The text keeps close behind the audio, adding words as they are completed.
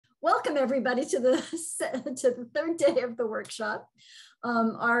welcome everybody to the third day of the workshop.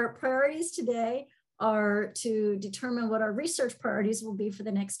 Our priorities today are to determine what our research priorities will be for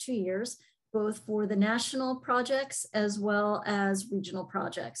the next 2 years, both for the national projects as well as regional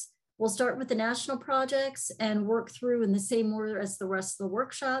projects. We'll start with the national projects and work through in the same order as the rest of the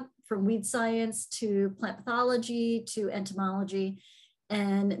workshop, from weed science to plant pathology to entomology.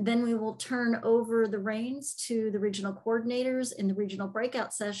 And then we will turn over the reins to the regional coordinators in the regional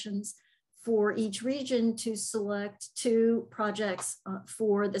breakout sessions for each region to select 2 projects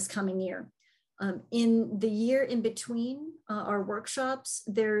for this coming year. In the year in between our workshops,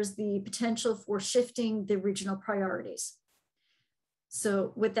 there's the potential for shifting the regional priorities.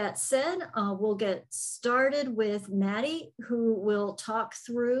 So with that said, we'll get started with Maddie, who will talk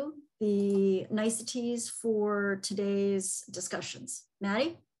through the niceties for today's discussions.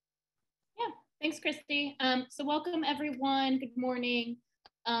 Maddie? Yeah, thanks, Christy. So welcome everyone, good morning.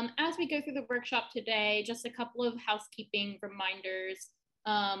 As we go through the workshop today, just a couple of housekeeping reminders.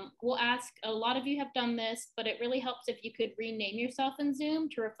 We'll ask, a lot of you have done this, but it really helps if you could rename yourself in Zoom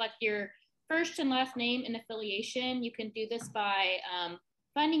to reflect your first and last name and affiliation. You can do this by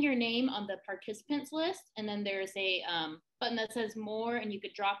finding your name on the participants list, and then there's a button that says more, and you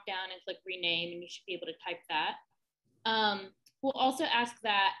could drop down and click rename, and you should be able to type that. We'll also ask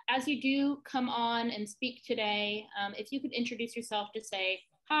that as you do come on and speak today, if you could introduce yourself to say,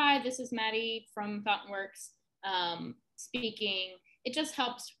 hi, this is Maddie from FountainWorks speaking. It just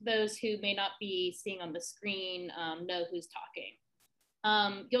helps those who may not be seeing on the screen know who's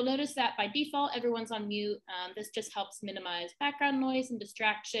talking. You'll notice that by default, everyone's on mute. This just helps minimize background noise and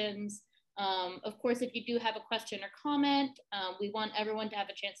distractions. Of course, if you do have a question or comment, we want everyone to have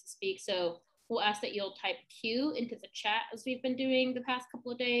a chance to speak. So we'll ask that you'll type Q into the chat as we've been doing the past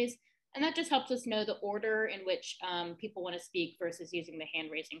couple of days. And that just helps us know the order in which people want to speak versus using the hand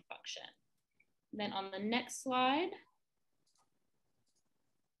raising function. And then on the next slide.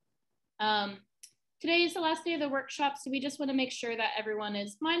 Today is the last day of the workshop, so we just want to make sure that everyone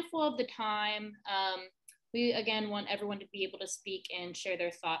is mindful of the time. We, again, want everyone to be able to speak and share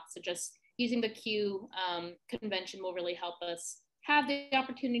their thoughts. So just using the Q convention will really help us have the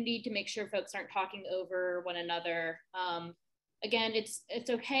opportunity to make sure folks aren't talking over one another. Again, it's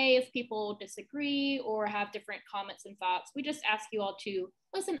okay if people disagree or have different comments and thoughts. We just ask you all to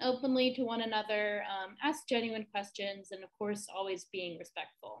listen openly to one another, ask genuine questions, and of course, always being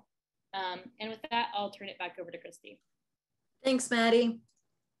respectful. And with that, I'll turn it back over to Christy. Thanks, Maddie.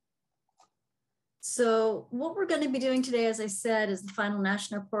 So what we're going to be doing today, as I said, is the final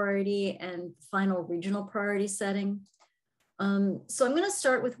national priority and final regional priority setting. So I'm going to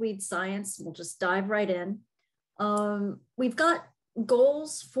start with weed science. We'll just dive right in. We've got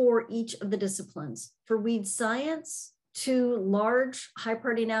goals for each of the disciplines. For weed science, 2 large high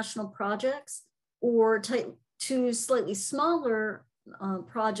priority national projects, or 2 slightly smaller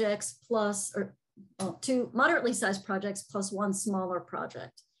projects plus, or 2 moderately sized projects plus 1 smaller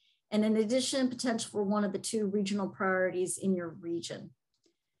project. And in addition, potential for 1 of the 2 regional priorities in your region.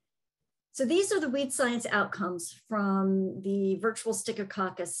 So these are the weed science outcomes from the virtual sticker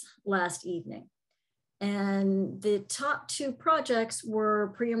caucus last evening. And the top 2 projects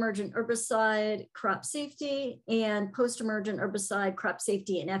were pre-emergent herbicide crop safety and post-emergent herbicide crop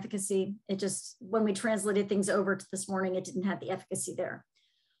safety and efficacy. It just, when we translated things over to this morning, it didn't have the efficacy there.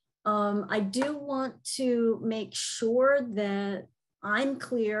 I do want to make sure that I'm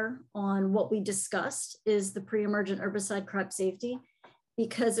clear on what we discussed is the pre-emergent herbicide crop safety,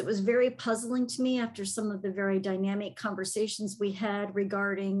 because it was very puzzling to me after some of the very dynamic conversations we had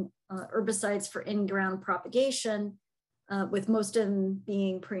regarding herbicides for in-ground propagation, with most of them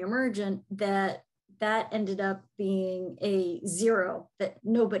being pre-emergent, that ended up being a 0, that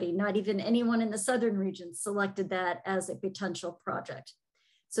nobody, not even anyone in the southern region, selected that as a potential project.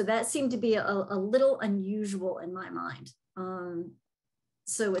 So that seemed to be a little unusual in my mind.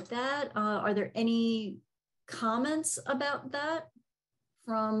 So with that, are there any comments about that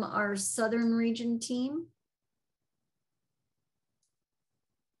from our southern region team?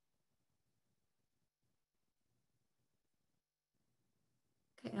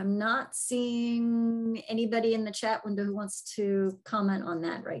 Okay, I'm not seeing anybody in the chat window who wants to comment on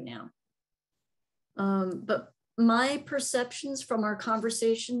that right now. But my perceptions from our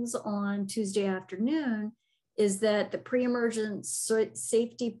conversations on Tuesday afternoon is that the pre-emergent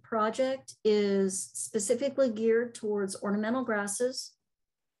safety project is specifically geared towards ornamental grasses,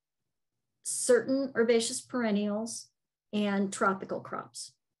 certain herbaceous perennials, and tropical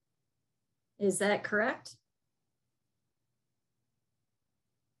crops. Is that correct?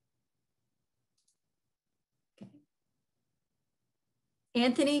 Okay.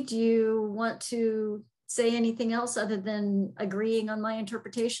 Anthony, do you want to say anything else other than agreeing on my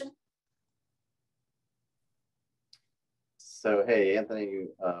interpretation? So, hey, Anthony,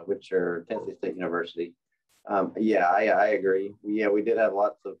 with your Tennessee State University. Yeah, I agree. We did have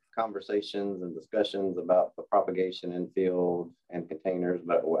lots of conversations and discussions about the propagation in field and containers,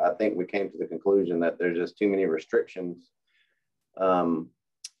 but I think we came to the conclusion that there's just too many restrictions on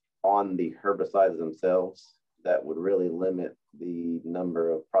the herbicides themselves that would really limit the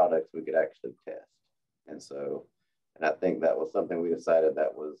number of products we could actually test. And I think that was something we decided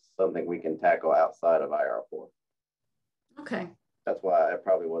that was something we can tackle outside of IR4. Okay. That's why it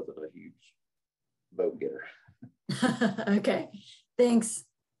probably wasn't a huge vote getter. Okay, thanks.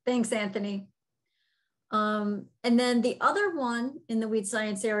 Thanks, Anthony. And then the other one in the weed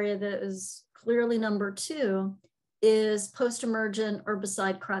science area that is clearly number 2 is post-emergent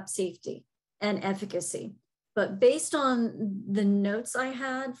herbicide crop safety and efficacy. But based on the notes I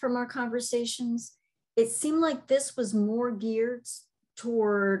had from our conversations, it seemed like this was more geared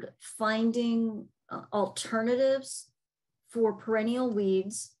toward finding alternatives for perennial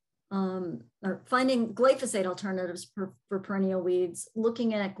weeds, or finding glyphosate alternatives for perennial weeds,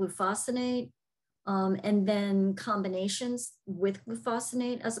 looking at glufosinate, and then combinations with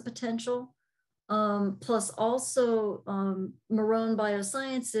glufosinate as a potential. Plus also Marone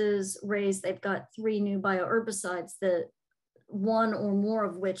Biosciences raised, they've got 3 new bioherbicides that one or more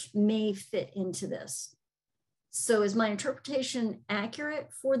of which may fit into this. So is my interpretation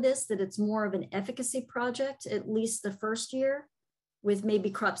accurate for this, that it's more of an efficacy project, at least the first year, with maybe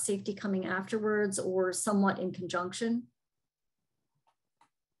crop safety coming afterwards or somewhat in conjunction?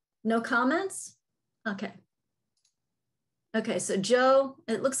 No comments? Okay. Okay, so Joe,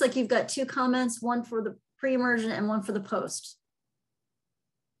 it looks like you've got 2 comments, one for the pre-emergent and one for the post.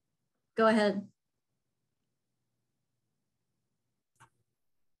 Go ahead.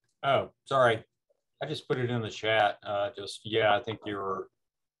 Oh, sorry. I just put it in the chat. Yeah, I think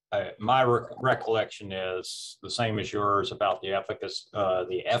my recollection is the same as yours about the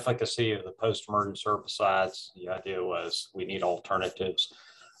efficacy of the post-emergent herbicides. The idea was we need alternatives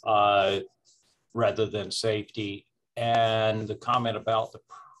rather than safety. And the comment about the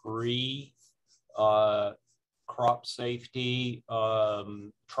crop safety,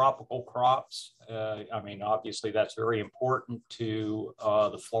 tropical crops. I mean, obviously that's very important to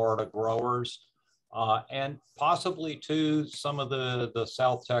the Florida growers. And possibly to some of the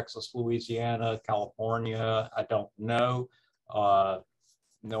South Texas, Louisiana, California, I don't know. No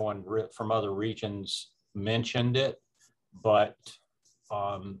one from other regions mentioned it, but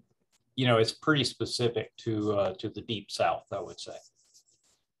you know, it's pretty specific to the Deep South, I would say.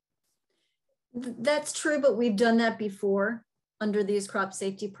 That's true, but we've done that before under these crop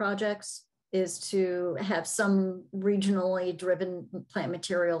safety projects, is to have some regionally driven plant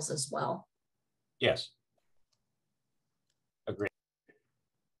materials as well. Yes. Agreed.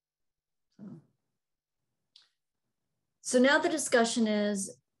 So now the discussion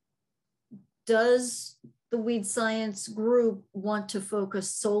is, does the weed science group want to focus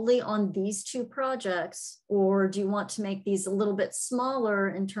solely on these 2 projects, or do you want to make these a little bit smaller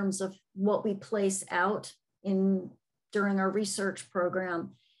in terms of what we place out during our research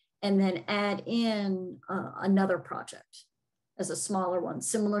program, and then add in another project as a smaller one,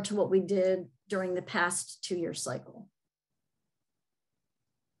 similar to what we did during the past 2-year cycle?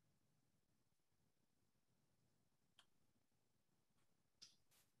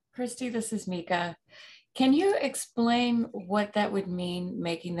 Christy, this is Mika. Can you explain what that would mean,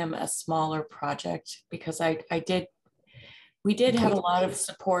 making them a smaller project? Because we did have a lot of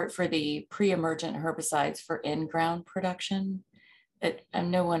support for the pre-emergent herbicides for in-ground production.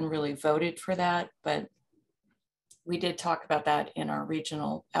 And no one really voted for that, but we did talk about that in our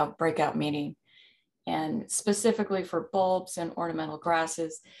regional breakout meeting, and specifically for bulbs and ornamental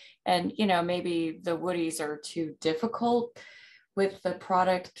grasses. And, you know, maybe the woodies are too difficult with the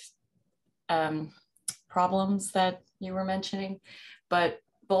product problems that you were mentioning, but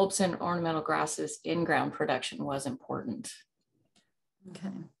bulbs and ornamental grasses in-ground production was important. Okay.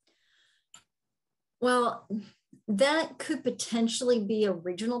 Well, that could potentially be a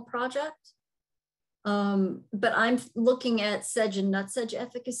regional project. But I'm looking at sedge and nutsedge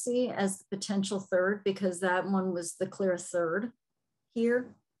efficacy as the potential third, because that one was the clear third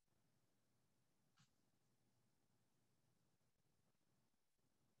here.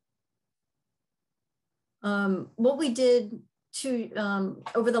 What we did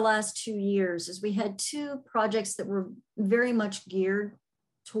over the last 2 years is we had 2 projects that were very much geared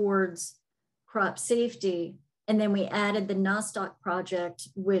towards crop safety. And then we added the Nostoc project,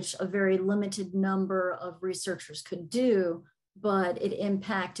 which a very limited number of researchers could do, but it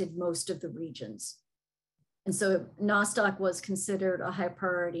impacted most of the regions. And so Nostoc was considered a high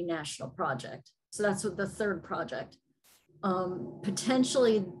priority national project. So that's what the third project.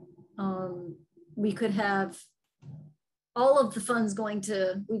 Potentially, we could have all of the funds going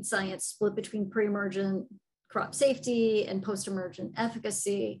to weed science split between pre-emergent crop safety and post-emergent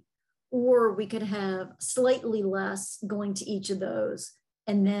efficacy, or we could have slightly less going to each of those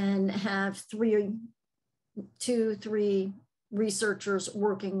and then have 3 researchers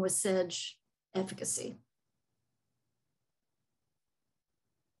working with sedge efficacy.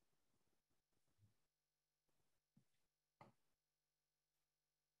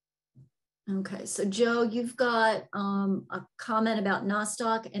 Okay, so Joe, you've got a comment about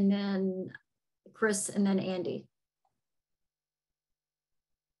Nostoc, and then Chris, and then Andy.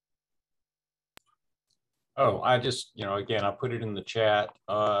 Oh, I just, again, I put it in the chat.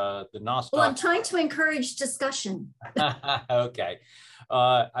 The Nostoc. Well, I'm trying to encourage discussion. Okay.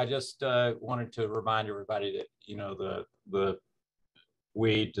 I just wanted to remind everybody that,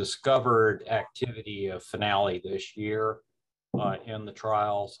 we discovered activity of finale this year in the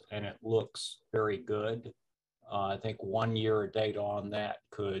trials, and it looks very good. I think 1 year data on that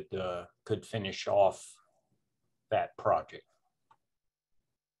could finish off that project.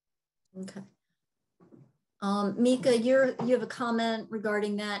 Okay. Mika, you have a comment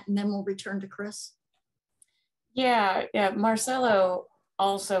regarding that, and then we'll return to Chris. Yeah, Marcelo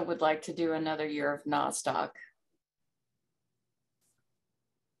also would like to do another year of Nostoc.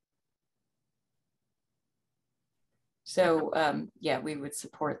 So yeah, we would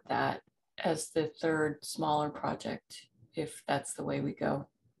support that as the third smaller project if that's the way we go.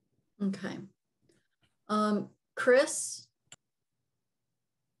 Okay. Chris?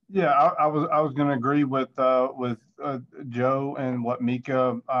 Yeah, I was going to agree with Joe and what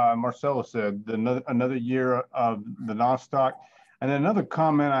Mika Marcelo said. Another year of the Nostoc. And then another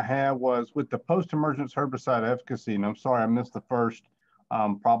comment I had was with the post-emergence herbicide efficacy, and I'm sorry I missed the first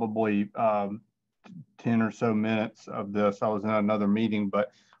probably 10 or so minutes of this. I was in another meeting,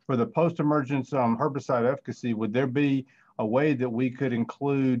 but for the post-emergence herbicide efficacy, would there be a way that we could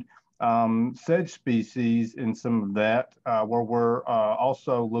include sedge species in some of that, where we're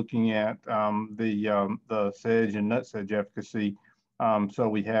also looking at the sedge and nut sedge efficacy? So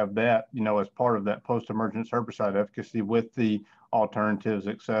we have that, as part of that post-emergence herbicide efficacy with the alternatives,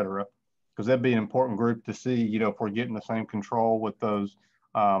 et cetera, because that'd be an important group to see, if we're getting the same control with those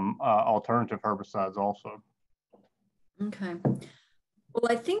alternative herbicides also. Okay. Well,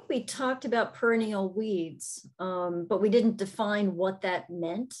 I think we talked about perennial weeds, but we didn't define what that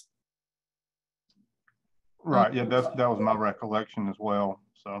meant. Right. Yeah, that was my recollection as well.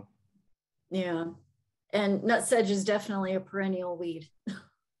 So. Yeah, and nut sedge is definitely a perennial weed.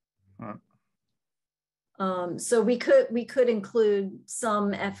 Right. So we could include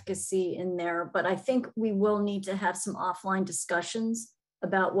some efficacy in there, but I think we will need to have some offline discussions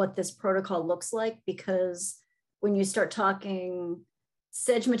about what this protocol looks like, because when you start talking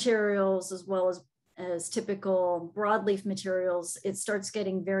sedge materials as well as typical broadleaf materials, it starts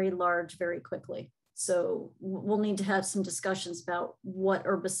getting very large very quickly. So we'll need to have some discussions about what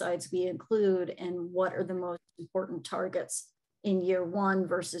herbicides we include and what are the most important targets in year 1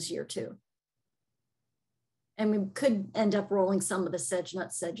 versus year 2. And we could end up rolling some of the sedge,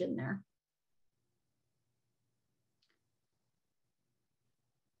 nut sedge in there.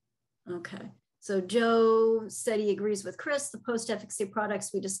 Okay, so Joe said he agrees with Chris. The post-efficacy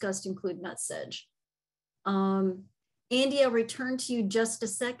products we discussed include nut sedge. Andy, I'll return to you just a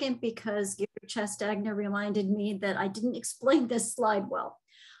second because Gary Chastagna reminded me that I didn't explain this slide well.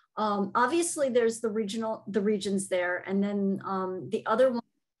 Obviously, there's the regions there, and then the other one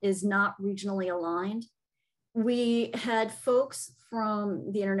is not regionally aligned. We had folks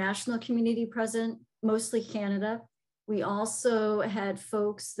from the international community present, mostly Canada. We also had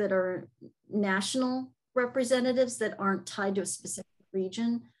folks that are national representatives that aren't tied to a specific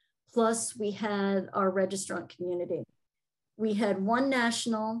region. Plus, we had our registrant community. We had 1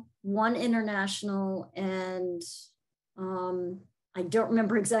 national, 1 international, and I don't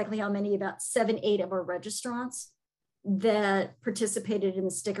remember exactly how many, about 7, 8 of our registrants that participated in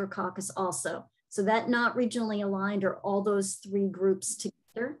the sticker caucus also. So that not regionally aligned are all those 3 groups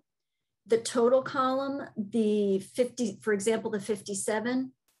together. The total column, the 50, for example, the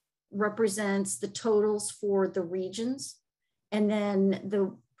 57 represents the totals for the regions. And then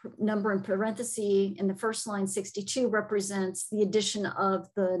the number in parentheses in the first line, 62, represents the addition of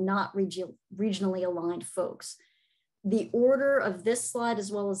the not regionally aligned folks. The order of this slide,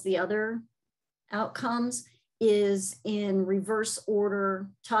 as well as the other outcomes, is in reverse order,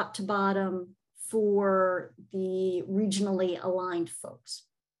 top to bottom, for the regionally aligned folks.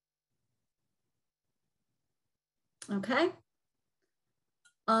 Okay.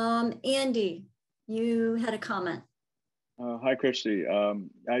 Andy, you had a comment. Hi, Christy.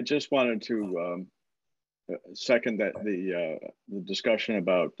 I just wanted to second that the discussion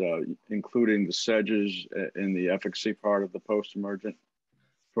about including the sedges in the efficacy part of the post-emergent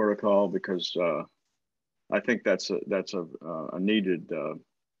protocol, because I think that's a needed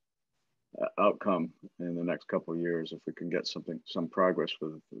outcome in the next couple of years if we can get some progress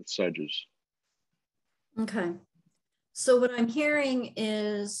with sedges. Okay. So what I'm hearing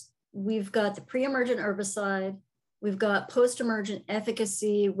is we've got the pre-emergent herbicide, we've got post-emergent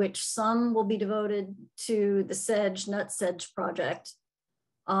efficacy, which some will be devoted to the sedge, nut sedge project,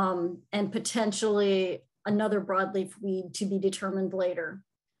 and potentially another broadleaf weed to be determined later.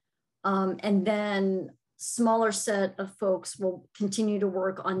 And then smaller set of folks will continue to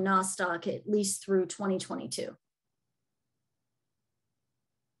work on nostoc at least through 2022.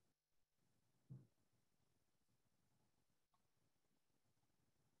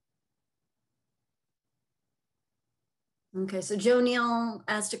 Okay, so Joe Neal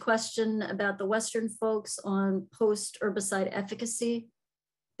asked a question about the Western folks on post-herbicide efficacy.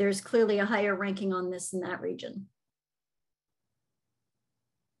 There's clearly a higher ranking on this in that region,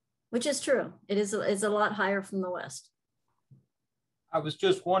 which is true. It is a lot higher from the West. I was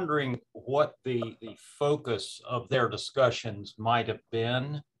just wondering what the focus of their discussions might have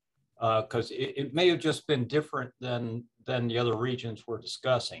been, because it may have just been different than the other regions we're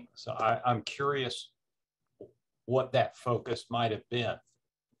discussing. So I'm curious what that focus might have been.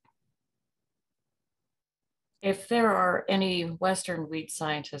 If there are any Western weed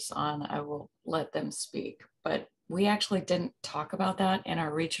scientists on, I will let them speak, but we actually didn't talk about that in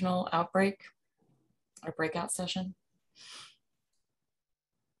our regional outbreak, our breakout session.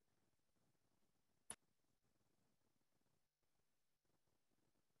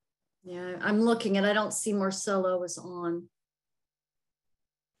 Yeah, I'm looking and I don't see Marcelo is on.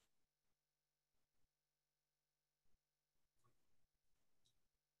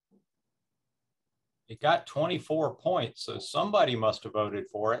 It got 24 points, so somebody must have voted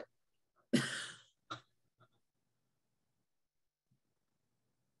for it.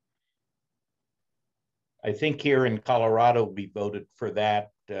 I think here in Colorado, we voted for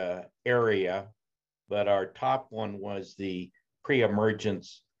that area, but our top one was the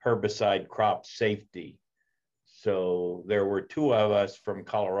pre-emergence herbicide crop safety. So there were two of us from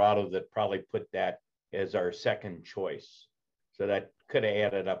Colorado that probably put that as our second choice. So that could have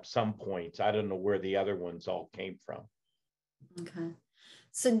added up some points. I don't know where the other ones all came from. Okay.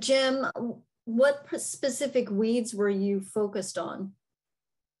 So Jim, what specific weeds were you focused on?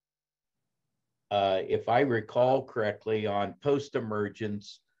 If I recall correctly, on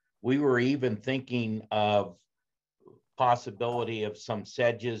post-emergence, we were even thinking of possibility of some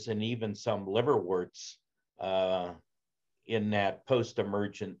sedges and even some liverworts in that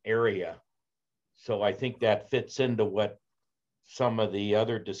post-emergent area. So I think that fits into what some of the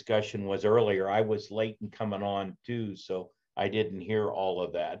other discussion was earlier. I was late in coming on too, so I didn't hear all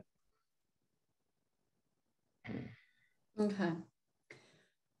of that. Okay.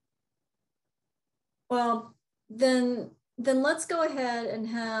 Well, then let's go ahead and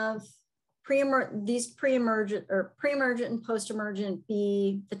have these pre-emergent and post-emergent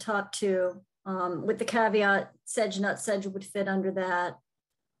be the top two, with the caveat sedge, nut sedge would fit under that.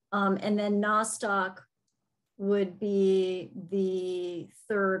 And then nostoc would be the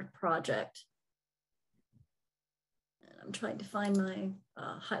third project. And I'm trying to find my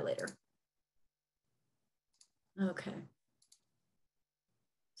highlighter. Okay.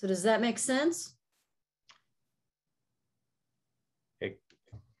 So does that make sense?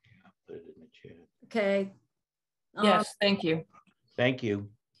 Put it in the chat. Okay. Yes, thank you. Thank you.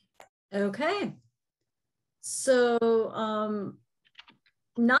 Okay. So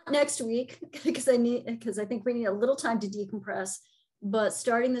not next week because I think we need a little time to decompress, but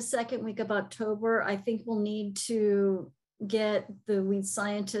starting the second week of October, I think we'll need to get the weed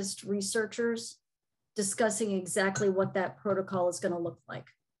scientist researchers discussing exactly what that protocol is going to look like,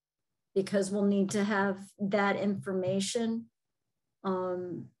 because we'll need to have that information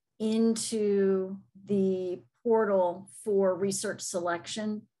into the portal for research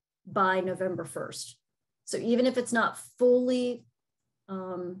selection by November 1st. So even if it's not fully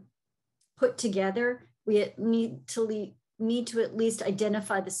put together, we need to at least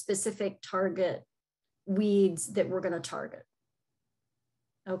identify the specific target weeds that we're going to target.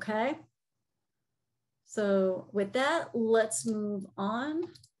 Okay. So with that, let's move on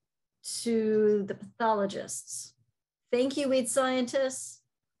to the pathologists. Thank you, weed scientists.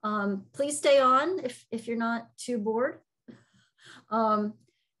 Please stay on if you're not too bored.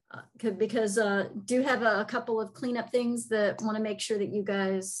 Because do have a couple of cleanup things that want to make sure that you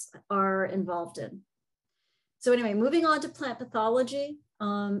guys are involved in. So anyway, moving on to plant pathology.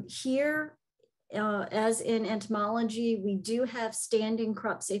 Here, as in entomology, we do have standing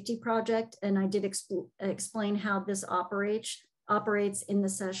crop safety project, and I did explain how this operates in the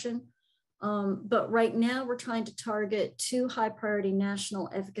session. But right now we're trying to target 2 high priority national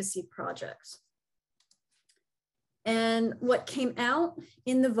efficacy projects. And what came out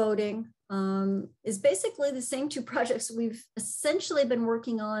in the voting is basically the same 2 projects we've essentially been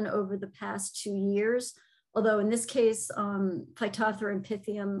working on over the past 2 years. Although in this case, Phytophthora and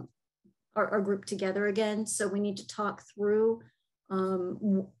Pythium are grouped together again. So we need to talk through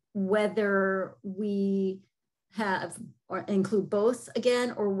whether we have or include both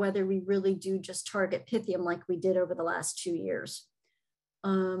again, or whether we really do just target Pythium like we did over the last 2 years.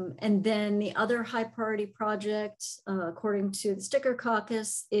 And then the other high priority project, according to the Sticker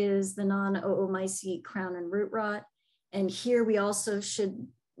Caucus, is the non-oomycete crown and root rot. And here we also should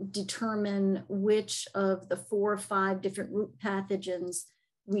determine which of the 4 or 5 different root pathogens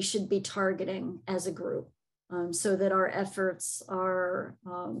we should be targeting as a group, so that our efforts are,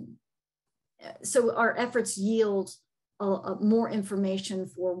 yield more information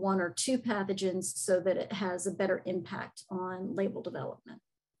for 1 or 2 pathogens so that it has a better impact on label development.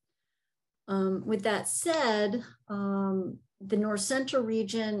 With that said, the North Central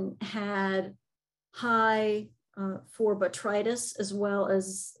region had high for botrytis as well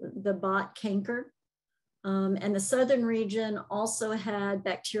as the bot canker. And the Southern region also had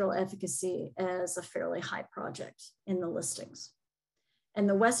bacterial efficacy as a fairly high project in the listings. And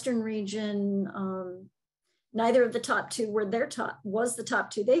the Western region, neither of the top 2 were the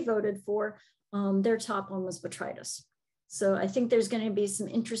top 2 they voted for. Their top one was botrytis. So I think there's going to be some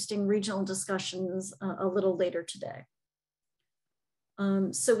interesting regional discussions a little later today.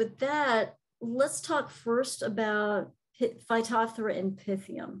 So with that, let's talk first about Phytophthora and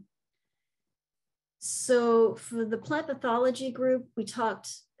Pythium. So for the plant pathology group, we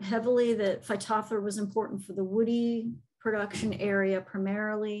talked heavily that Phytophthora was important for the woody production area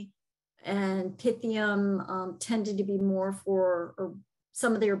primarily, and Pythium tended to be more for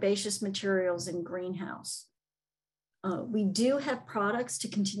some of the herbaceous materials in greenhouse. We do have products to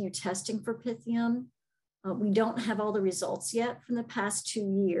continue testing for Pythium. We don't have all the results yet from the past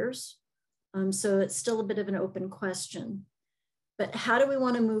 2 years, so it's still a bit of an open question. But how do we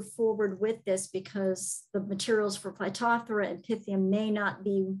want to move forward with this? Because the materials for Phytophthora and Pythium may not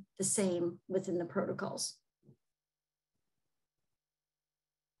be the same within the protocols.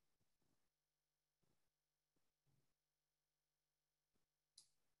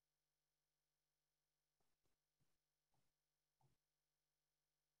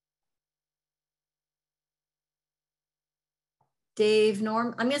 Dave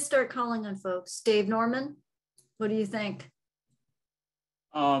Norman, I'm going to start calling on folks. Dave Norman, what do you think?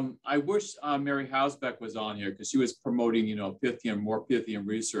 I wish Mary Hausbeck was on here because she was promoting, more Pythium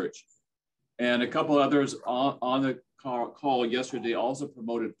research. And a couple others on the call yesterday also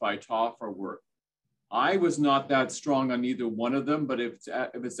promoted Phytophthora work. I was not that strong on either one of them, but if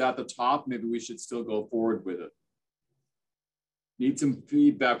it's at the top, maybe we should still go forward with it. Need some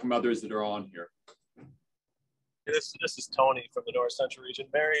feedback from others that are on here. This is Tony from the North Central region.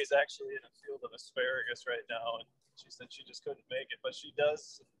 Mary is actually in a field of asparagus right now, and she said she just couldn't make it, but she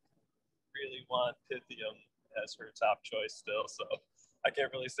does really want Pythium as her top choice still. So I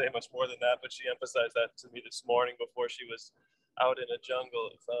can't really say much more than that, but she emphasized that to me this morning before she was out in a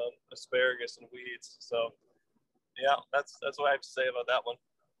jungle of asparagus and weeds. So yeah, that's what I have to say about that one.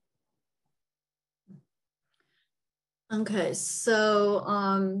 Okay,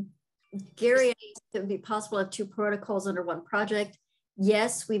 so Gary, it would be possible to have 2 protocols under 1 project.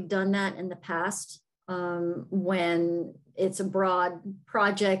 Yes, we've done that in the past when it's a broad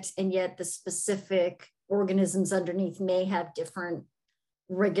project and yet the specific organisms underneath may have different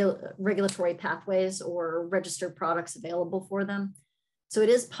regulatory pathways or registered products available for them. So it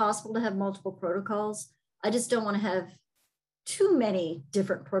is possible to have multiple protocols. I just don't want to have too many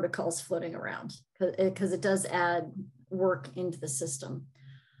different protocols floating around because it does add work into the system.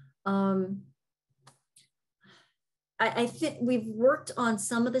 I think we've worked on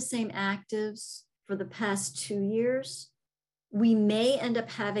some of the same actives for the past 2 years. We may end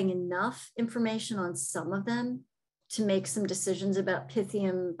up having enough information on some of them to make some decisions about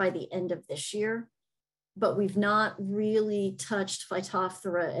Pythium by the end of this year, but we've not really touched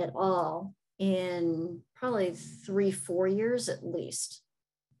Phytophthora at all in probably 3-4 years at least,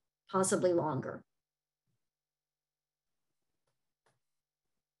 possibly longer.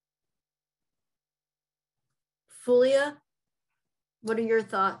 Fulia, what are your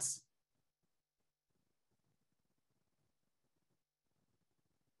thoughts?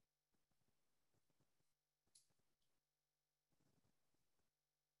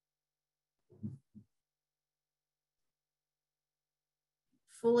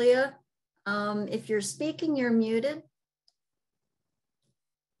 Fulia, if you're speaking, you're muted.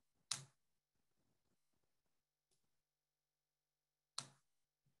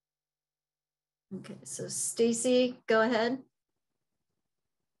 Okay, so Stacy, go ahead.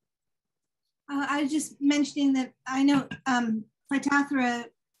 I was just mentioning that I know Phytophthora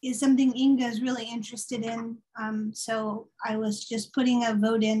is something Inga is really interested in. So I was just putting a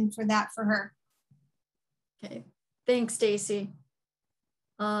vote in for that for her. Okay, thanks, Stacy.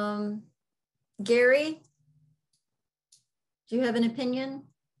 Gary, do you have an opinion?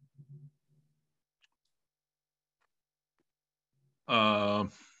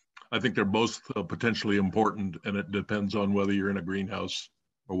 I think they're both potentially important, and it depends on whether you're in a greenhouse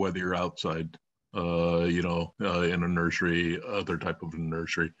or whether you're outside, in a nursery, other type of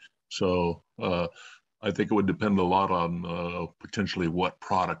nursery. So I think it would depend a lot on potentially what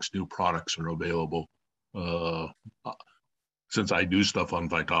new products are available. Since I do stuff on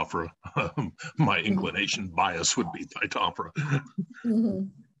Phytophthora, my inclination bias would be Phytophthora. Mm-hmm.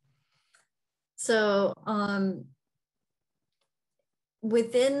 So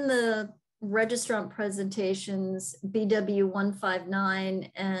within the registrant presentations,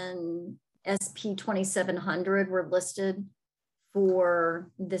 BW159 and SP2700 were listed for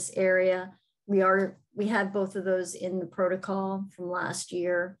this area. We have both of those in the protocol from last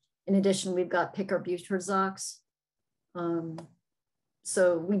year. In addition, we've got picarbutyrazox.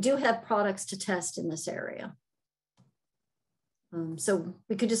 So we do have products to test in this area. So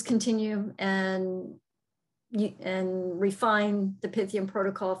we could just continue and refine the Pythium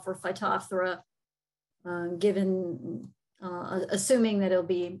protocol for Phytophthora, assuming that it'll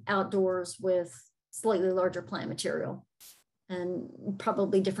be outdoors with slightly larger plant material and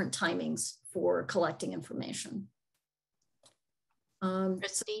probably different timings for collecting information.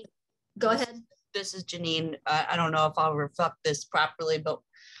 Christy, go ahead. This is Janine. I don't know if I'll reflect this properly, but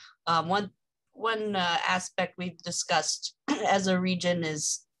one aspect we've discussed as a region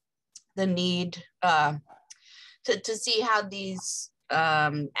is the need to see how these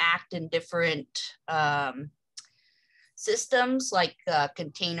act in different systems, like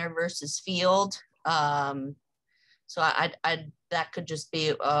container versus field. So that could just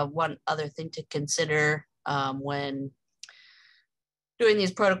be one other thing to consider when doing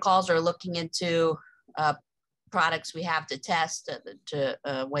these protocols or looking into products we have to test to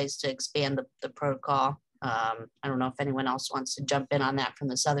ways to expand the protocol. I don't know if anyone else wants to jump in on that from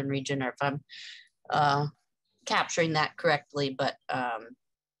the Southern region, or if I'm capturing that correctly, but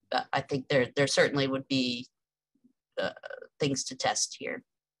I think there certainly would be things to test here.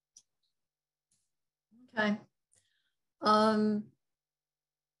 Okay.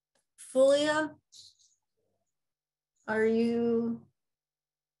 Fulia,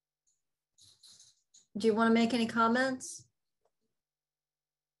 do you want to make any comments?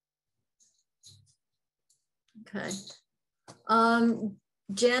 Okay.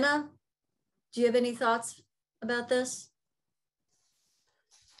 Jana, do you have any thoughts about this?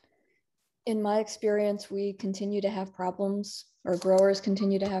 In my experience, we continue to have problems, or growers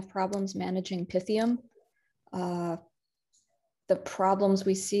continue to have problems managing Pythium. The problems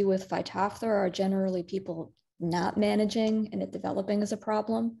we see with Phytophthora are generally people not managing and it developing as a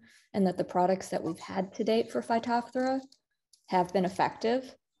problem, and that the products that we've had to date for Phytophthora have been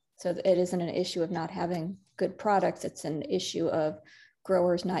effective. So it isn't an issue of not having good products, it's an issue of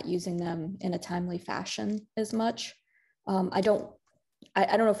growers not using them in a timely fashion as much. I don't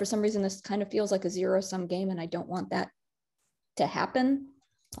know, for some reason this kind of feels like a zero-sum game, and I don't want that to happen.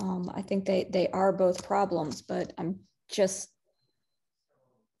 I think they are both problems, but I'm just,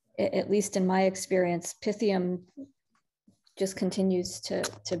 at least in my experience, Pythium just continues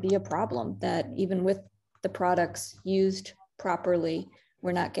to be a problem, that even with the products used properly,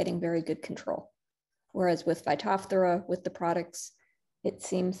 we're not getting very good control. Whereas with Phytophthora, with the products, it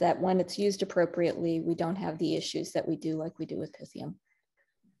seems that when it's used appropriately, we don't have the issues that we do like we do with Pythium.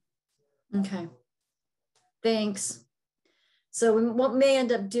 Okay, thanks. So what we may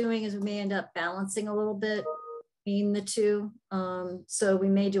end up doing is we may end up balancing a little bit between the two. So we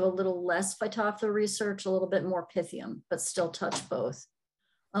may do a little less Phytophthora research, a little bit more Pythium, but still touch both.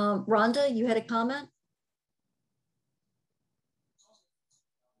 Rhonda, you had a comment?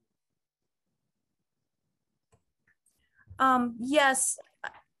 Yes,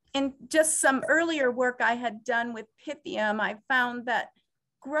 in just some earlier work I had done with Pythium, I found that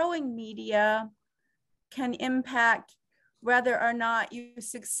growing media can impact whether or not you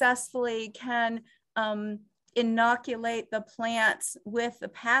successfully can inoculate the plants with the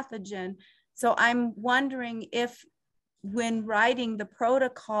pathogen. So I'm wondering if, when writing the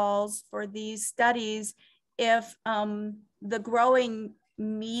protocols for these studies, if the growing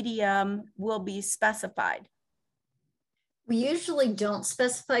medium will be specified. We usually don't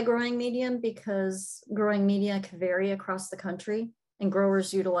specify growing medium because growing media can vary across the country and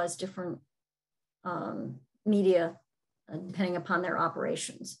growers utilize different media depending upon their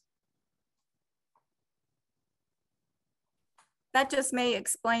operations. That just may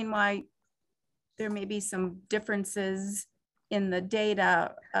explain why there may be some differences in the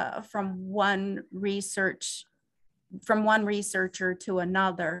data from one researcher to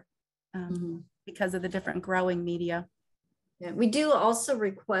another because of the different growing media. Yeah, we do also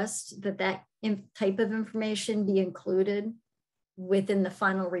request that that type of information be included within the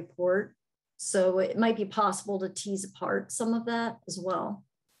final report. So it might be possible to tease apart some of that as well.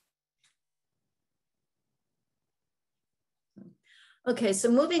 Okay, so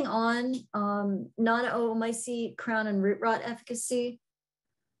moving on, non-oomycete crown and root rot efficacy.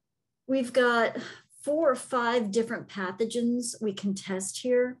 We've got 4 or 5 different pathogens we can test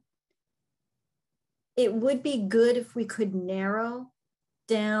here. It would be good if we could narrow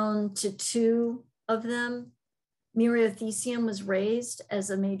down to 2 of them. Myriathecium was raised as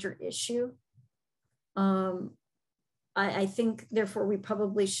a major issue. I think, therefore, we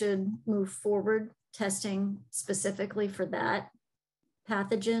probably should move forward testing specifically for that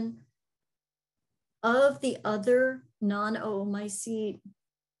pathogen. Of the other non-oomycete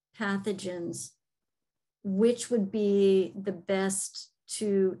pathogens, which would be the best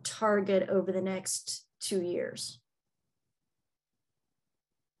to target over the next 2 years?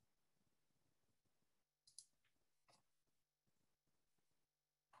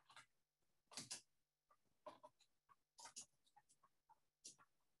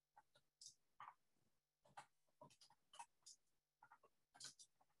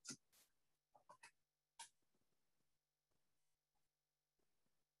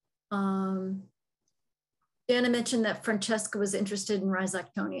 Dana mentioned that Francesca was interested in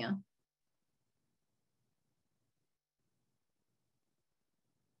Rhizoctonia.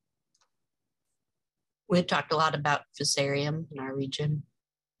 We talked a lot about Fusarium in our region.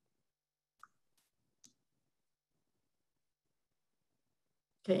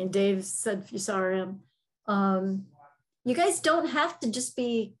 Okay, and Dave said Fusarium. You guys don't have to just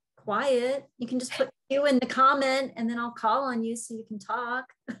be quiet. You can just put you in the comment and then I'll call on you so you can talk.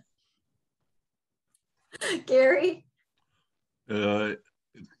 Gary? To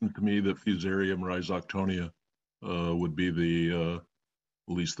me, the Fusarium Rhizoctonia would be the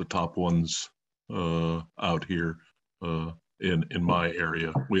at least the top ones out here in my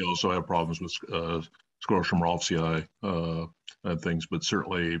area. We also have problems with Sclerotium ralphsii and things, but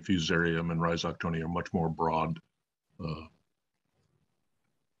certainly Fusarium and Rhizoctonia are much more broad.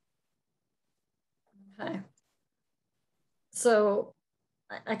 Okay. So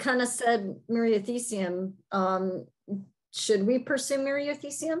I kind of said Myriathecium. Should we pursue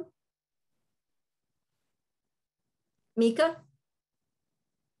Myriathecium? Mika?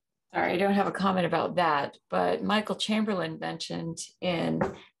 Sorry, I don't have a comment about that, but Michael Chamberlain mentioned in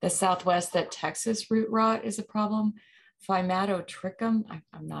the Southwest that Texas root rot is a problem. Phimatotrichum,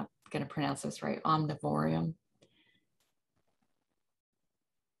 I'm not going to pronounce this right, omnivorium.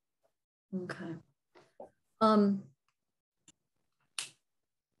 Okay.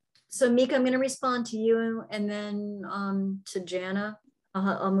 So Mika, I'm going to respond to you and then to Jana.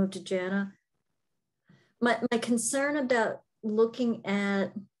 I'll move to Jana. My concern about looking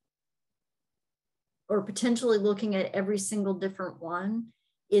at or potentially looking at every single different one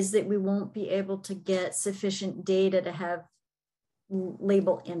is that we won't be able to get sufficient data to have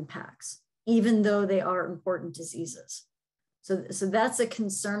label impacts, even though they are important diseases. So that's a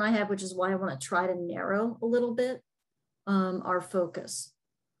concern I have, which is why I want to try to narrow a little bit our focus.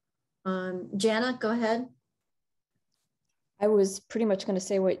 Jana, go ahead. I was pretty much going to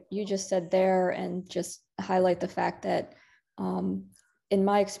say what you just said there and just highlight the fact that in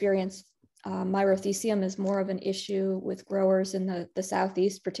my experience, Myrothecium is more of an issue with growers in the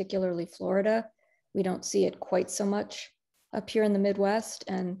Southeast, particularly Florida. We don't see it quite so much up here in the Midwest.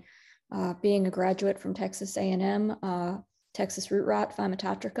 And being a graduate from Texas A&M, Texas root rot,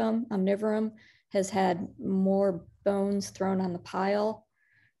 Phimatotrichum omnivorum, has had more bones thrown on the pile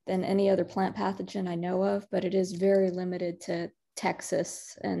than any other plant pathogen I know of, but it is very limited to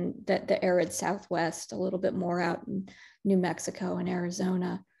Texas and the arid Southwest, a little bit more out in New Mexico and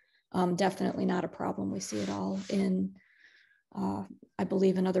Arizona. Definitely not a problem. We see it all in, I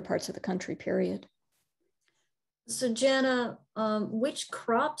believe, in other parts of the country, period. So Jana, which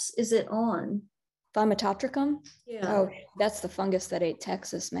crops is it on? Phytophthora? Yeah. Oh, that's the fungus that ate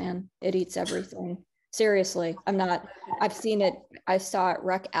Texas, man. It eats everything. Seriously, I've seen it. I saw it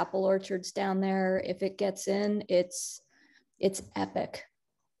wreck apple orchards down there. If it gets in, it's epic.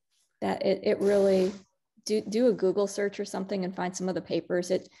 That it really, do a Google search or something and find some of the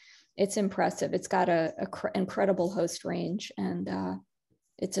papers. It's impressive. It's got a incredible host range, and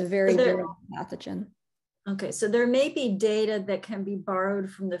it's a very virulent pathogen. Okay, so there may be data that can be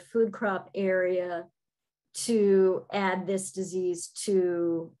borrowed from the food crop area to add this disease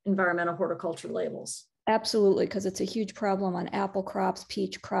to environmental horticulture labels. Absolutely, because it's a huge problem on apple crops,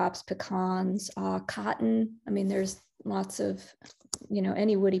 peach crops, pecans, cotton. I mean, there's lots of,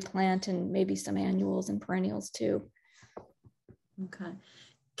 any woody plant, and maybe some annuals and perennials too. Okay.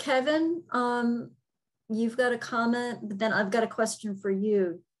 Kevin, you've got a comment, but then I've got a question for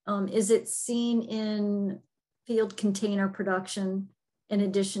you. Is it seen in field container production in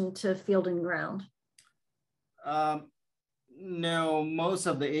addition to field and ground? No, most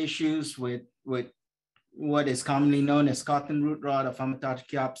of the issues with what is commonly known as cotton root rot of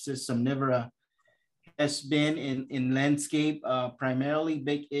Phytophthora somnivora has been in landscape, primarily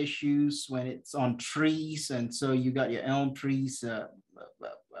big issues when it's on trees. And so you got your elm trees, a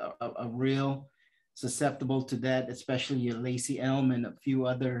real susceptible to that, especially your lacy elm and a few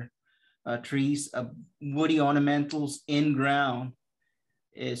other trees. Woody ornamentals in ground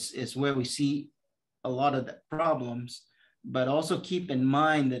is where we see a lot of the problems, but also keep in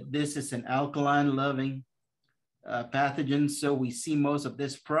mind that this is an alkaline loving pathogen. So we see most of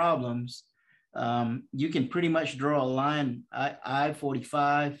these problems. You can pretty much draw a line,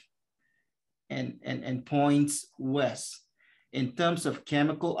 I-45 and points west. In terms of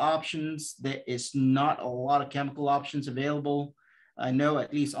chemical options, there is not a lot of chemical options available. I know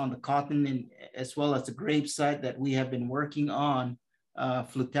at least on the cotton and as well as the grape side that we have been working on,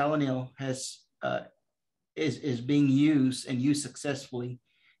 flutalanyl is being used and used successfully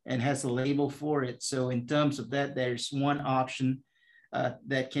and has a label for it. So in terms of that, there's one option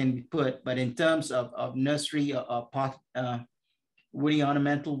that can be put. But in terms of nursery woody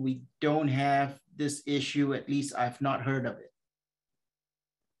ornamental, we don't have this issue. At least I've not heard of it.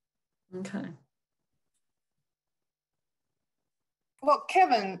 Okay. Well,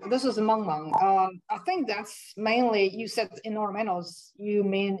 Kevin, this is Meng Meng. I think that's mainly, you said in ornamentals, you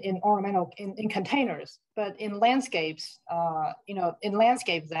mean in ornamental in containers, but in landscapes, in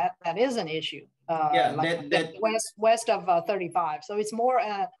landscapes that is an issue. Yeah, like that west of 35. So it's more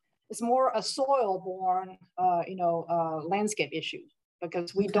a soil-borne, landscape issue,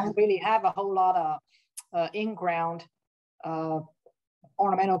 because we don't really have a whole lot of in-ground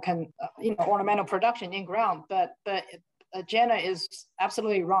ornamental production in ground, but Jenna is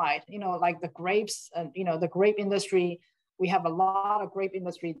absolutely right. Like the grapes, and the grape industry, we have a lot of grape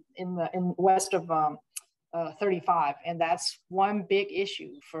industry in west of 35, and that's one big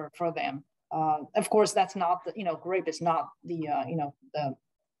issue for them. Of course, that's not grape is not the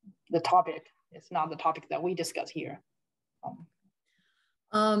topic. It's not the topic that we discuss here.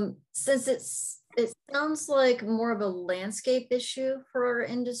 Since it sounds like more of a landscape issue for our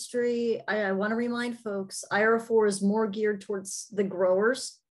industry, I want to remind folks, IR4 is more geared towards the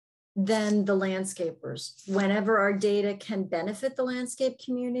growers than the landscapers. Whenever our data can benefit the landscape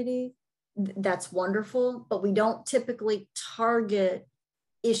community, that's wonderful, but we don't typically target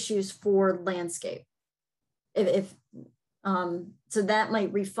issues for landscape. So that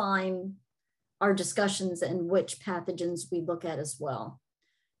might refine our discussions and which pathogens we look at as well.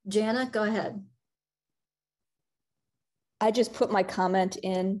 Jana, go ahead. I just put my comment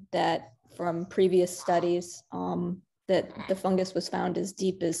in that from previous studies that the fungus was found as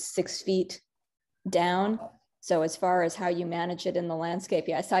deep as 6 feet down. So as far as how you manage it in the landscape,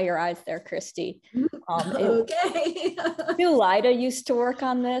 yeah, I saw your eyes there, Christy. Okay. Lida used to work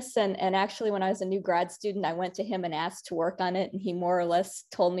on this. And actually, when I was a new grad student, I went to him and asked to work on it. And he more or less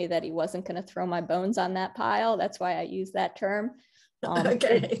told me that he wasn't going to throw my bones on that pile. That's why I use that term.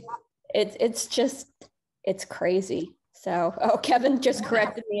 Okay. It's crazy. So, Kevin just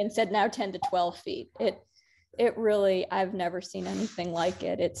corrected me and said now 10 to 12 feet. It really, I've never seen anything like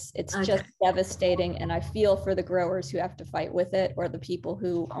it. It's okay. Just devastating. And I feel for the growers who have to fight with it, or the people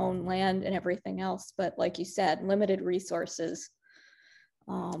who own land and everything else. But like you said, limited resources.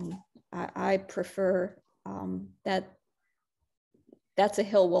 I prefer that's a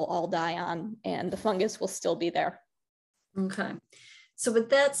hill we'll all die on, and the fungus will still be there. Okay. So with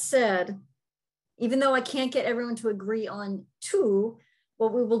that said, even though I can't get everyone to agree on 2,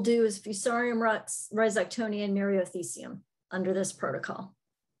 what we will do is Fusarium, Rhizoctonia, and Myriathecium under this protocol.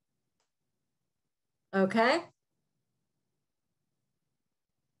 Okay,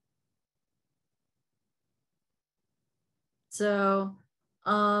 So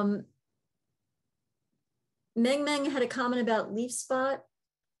Meng Meng had a comment about leaf spot.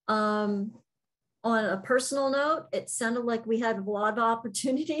 On a personal note, it sounded like we had a lot of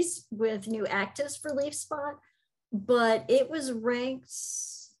opportunities with new actives for leaf spot, but it was ranked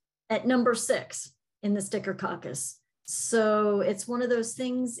at number 6 in the sticker caucus. So it's one of those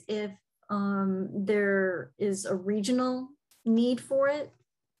things, if there is a regional need for it,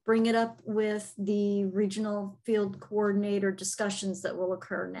 bring it up with the regional field coordinator discussions that will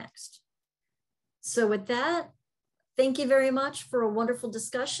occur next. So with that, thank you very much for a wonderful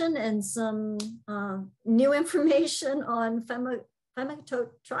discussion and some new information on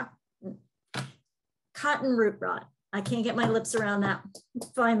cotton root rot. I can't get my lips around that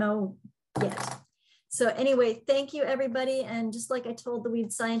FIMO yet. So anyway, thank you everybody. And just like I told the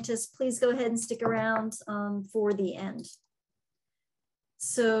weed scientists, please go ahead and stick around for the end.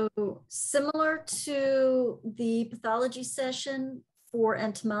 So similar to the pathology session, for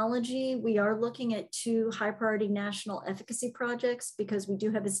entomology, we are looking at 2 high priority national efficacy projects because we do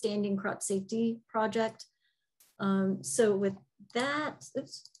have a standing crop safety project. So with that,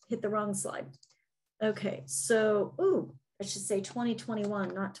 oops, hit the wrong slide. Okay, so, ooh, I should say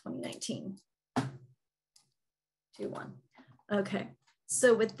 2021, not 2019. 21. Okay,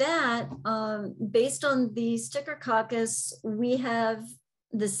 so with that, based on the sticker caucus, we have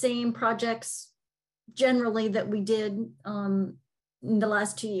the same projects generally that we did in the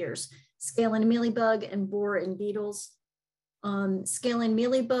last 2 years: scaling mealybug and borer and beetles. Scaling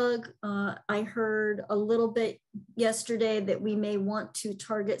mealybug, I heard a little bit yesterday that we may want to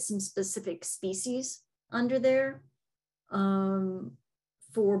target some specific species under there.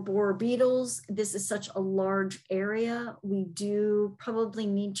 For borer beetles, this is such a large area. We do probably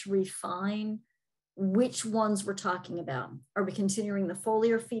need to refine which ones we're talking about. Are we considering the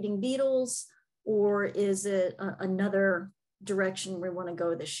foliar feeding beetles, or is it another direction we want to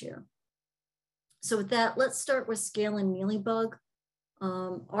go this year? So with that, let's start with scale and mealybug.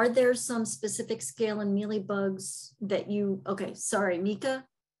 Are there some specific scale and mealybugs that you, okay, sorry, Mika.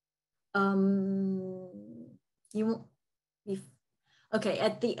 Okay,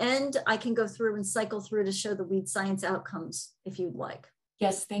 at the end, I can go through and cycle through to show the weed science outcomes if you'd like.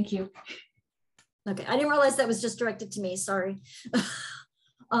 Yes, thank you. Okay, I didn't realize that was just directed to me, sorry.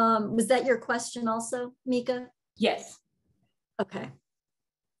 Was that your question also, Mika? Yes. Okay.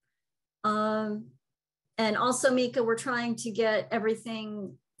 And also, Mika, we're trying to get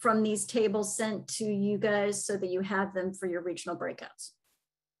everything from these tables sent to you guys so that you have them for your regional breakouts.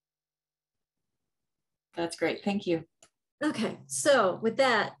 That's great, thank you. Okay, so with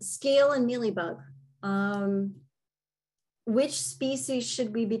that, scale and mealybug. Which species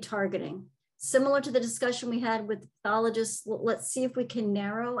should we be targeting? Similar to the discussion we had with pathologists, let's see if we can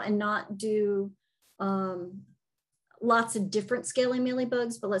narrow and not do lots of different scaling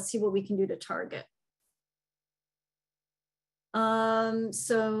mealybugs, but let's see what we can do to target.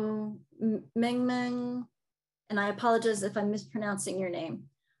 So Meng Meng, and I apologize if I'm mispronouncing your name.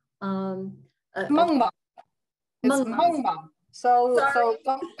 Meng Meng. It's Meng Meng. So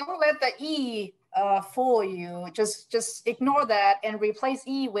don't let the E fool you. Just ignore that and replace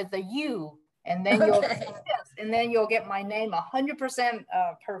E with the U, and then you'll and then you'll get my name 100%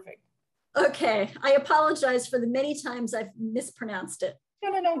 perfect. Okay, I apologize for the many times I've mispronounced it.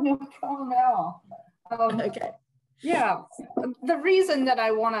 No problem at all. Okay. Yeah, the reason that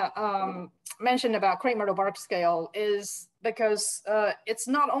I want to mention about crepe myrtle bark scale is because it's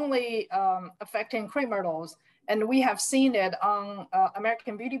not only affecting crepe myrtles, and we have seen it on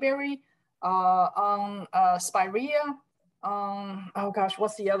American beautyberry, on spirea, oh gosh,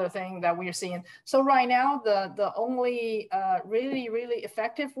 what's the other thing that we're seeing? So right now, the only really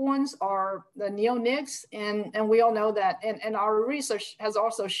effective ones are the neonics, and we all know that, and our research has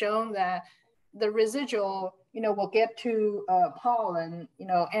also shown that the residual, will get to pollen,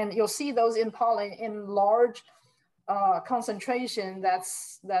 and you'll see those in pollen in large concentration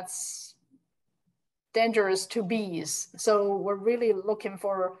that's dangerous to bees. So we're really looking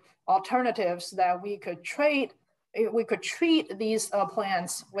for alternatives that we could treat these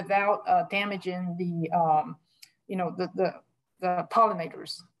plants without damaging the the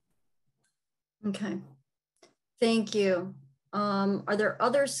pollinators. Okay, thank you. Are there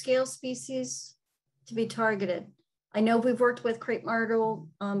other scale species to be targeted? I know we've worked with crepe myrtle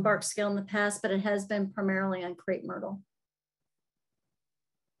bark scale in the past, but it has been primarily on crepe myrtle.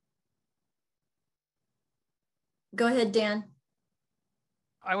 Go ahead, Dan.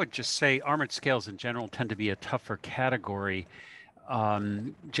 I would just say armored scales in general tend to be a tougher category.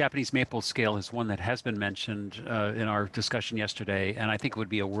 Japanese maple scale is one that has been mentioned in our discussion yesterday, and I think it would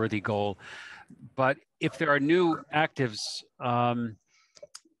be a worthy goal. But if there are new actives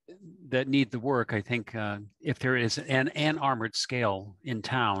that need the work, I think if there is an armored scale in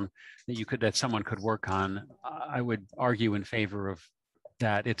town that someone could work on, I would argue in favor of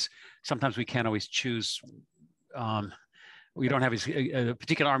that. It's sometimes we can't always choose. We don't have a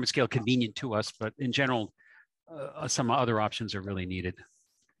particular armored scale convenient to us, but in general, some other options are really needed.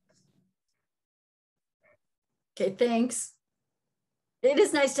 Okay, thanks. It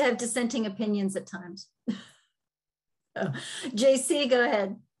is nice to have dissenting opinions at times. JC, go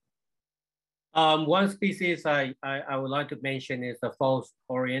ahead. One species I would like to mention is the false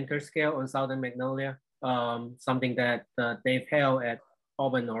oriental scale on southern magnolia, something that Dave Hale at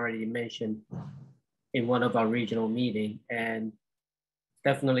Auburn already mentioned in one of our regional meetings, and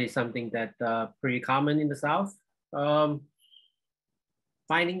definitely something that pretty common in the South.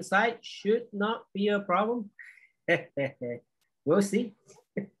 Finding site should not be a problem. We'll see.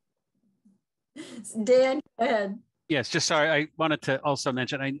 Dan, go ahead. Yes, just sorry. I wanted to also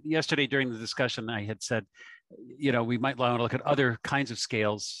mention, yesterday during the discussion, I had said, we might want to look at other kinds of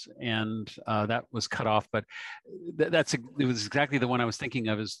scales, and that was cut off. But it was exactly the one I was thinking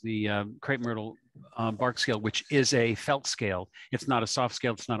of, is the crepe myrtle bark scale, which is a felt scale. It's not a soft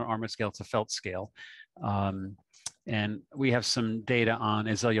scale. It's not an armored scale. It's a felt scale. And we have some data on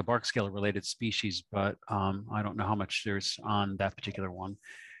azalea bark scale related species, but I don't know how much there's on that particular one.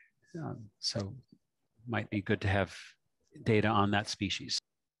 So might be good to have data on that species.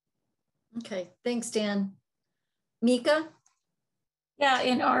 Okay, thanks, Dan. Mika? Yeah,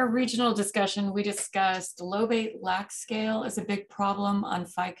 in our regional discussion, we discussed lobate lac scale is a big problem on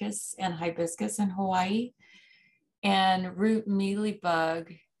ficus and hibiscus in Hawaii, and root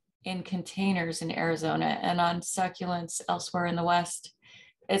mealybug in containers in Arizona, and on succulents elsewhere in the West.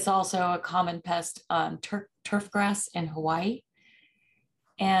 It's also a common pest on turfgrass in Hawaii.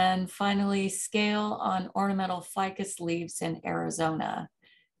 And finally, scale on ornamental ficus leaves in Arizona.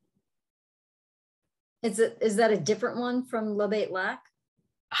 Is that a different one from lobate lac?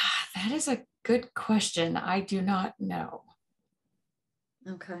 That is a good question. I do not know.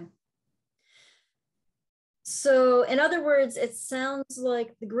 Okay. So in other words, it sounds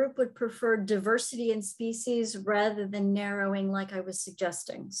like the group would prefer diversity in species rather than narrowing like I was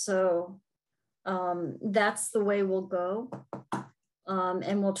suggesting. So that's the way we'll go.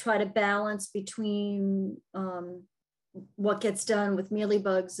 And we'll try to balance between what gets done with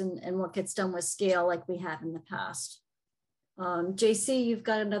mealybugs and what gets done with scale like we have in the past. JC, you've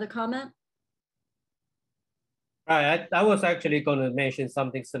got another comment? I was actually going to mention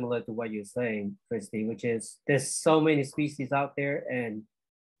something similar to what you're saying, Christy, which is there's so many species out there, and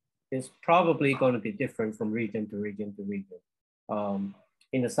it's probably going to be different from region to region to region.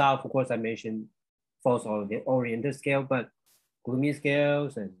 In the South, of course, I mentioned false oriented scale, but gloomy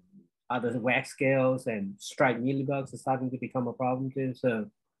scales and other wax scales and striped mealybugs are starting to become a problem too. So,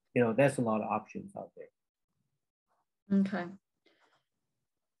 there's a lot of options out there. Okay.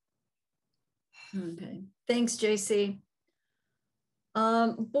 Okay, thanks, JC.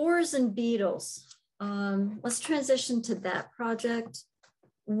 Borers and beetles. Let's transition to that project.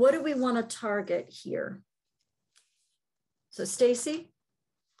 What do we want to target here? So Stacy?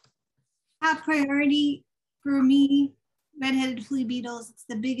 Top priority for me, red-headed flea beetles. It's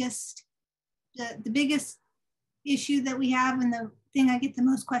the biggest issue that we have and the thing I get the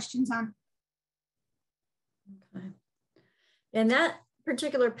most questions on. Okay. And that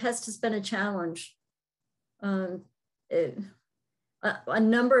particular pest has been a challenge. A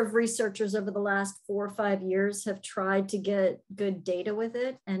number of researchers over the last 4 or 5 years have tried to get good data with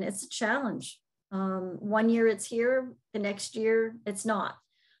it, and it's a challenge. One year it's here, the next year it's not.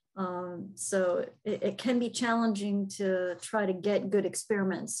 So it can be challenging to try to get good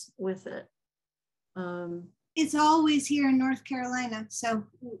experiments with it. It's always here in North Carolina, so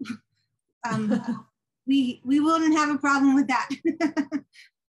we wouldn't have a problem with that.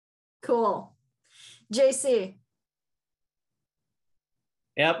 Cool. JC.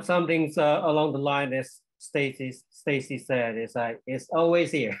 Yep, something's along the line as Stacy said. It's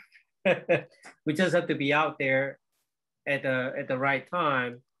always here. We just have to be out there at the right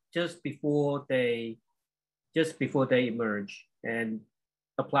time, just before they emerge, and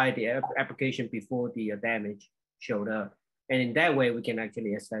apply the application before the damage showed up. And in that way, we can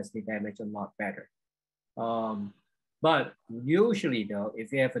actually assess the damage a lot better. But usually though,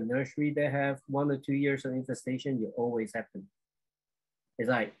 if you have a nursery that have 1 or 2 years of infestation, you always have to. It's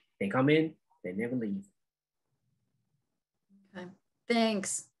like they come in, they never leave. Okay,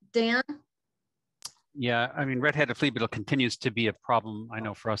 thanks. Dan? Yeah, I mean, red-headed flea beetle continues to be a problem, I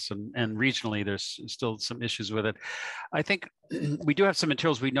know, for us, and regionally, there's still some issues with it. I think we do have some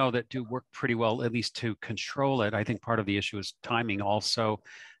materials we know that do work pretty well, at least to control it. I think part of the issue is timing also,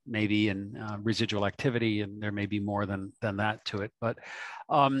 maybe in residual activity, and there may be more than that to it. But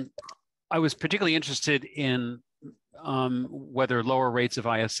I was particularly interested in whether lower rates of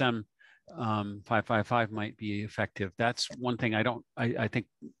ISM 555 might be effective. That's one thing I think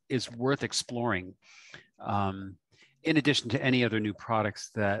is worth exploring. In addition to any other new products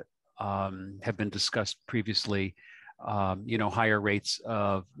that have been discussed previously, you know, higher rates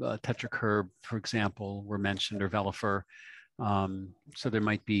of tetracurb, for example, were mentioned, or Velifer. So there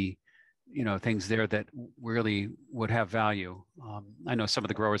might be, you know, things there that really would have value. I know some of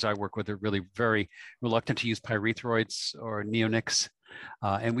the growers I work with are really very reluctant to use pyrethroids or neonics,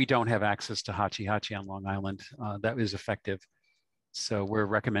 and we don't have access to Hachi on Long Island. That is effective. So we're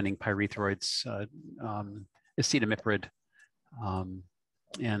recommending pyrethroids, acetamiprid,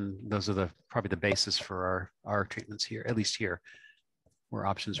 and those are probably the basis for our treatments here, at least here, where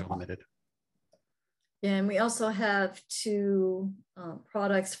options are limited. And we also have two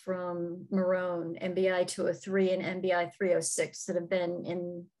products from Marone, MBI 203 and MBI 306, that have been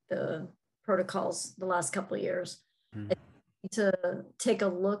in the protocols the last couple of years. To take a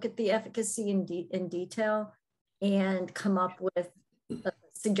look at the efficacy in detail and come up with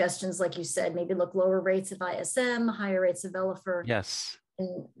suggestions, like you said, maybe look lower rates of ISM, higher rates of Velifer. Yes.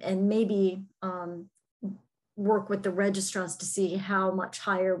 And maybe work with the registrants to see how much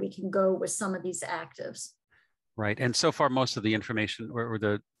higher we can go with some of these actives. Right, and so far most of the information or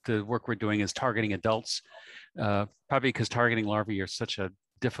the work we're doing is targeting adults, probably because targeting larvae are such a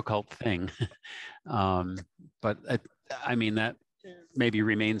difficult thing. But I mean, that maybe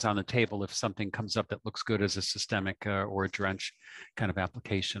remains on the table if something comes up that looks good as a systemic or a drench kind of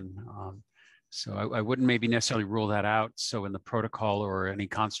application. So I wouldn't maybe necessarily rule that out. So in the protocol or any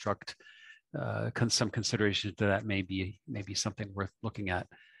construct, some consideration to that may be something worth looking at.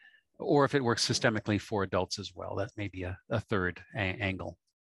 Or if it works systemically for adults as well, that may be a third angle.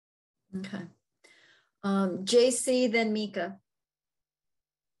 Okay. JC, then Mika.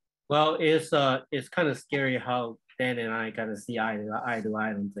 Well, it's kind of scary how Dan and I kind of see eye to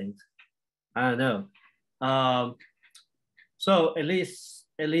eye on things. I don't know. So at least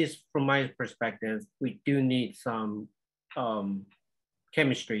from my perspective, we do need some new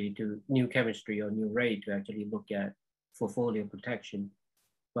chemistry or new rate to actually look at for foliar protection,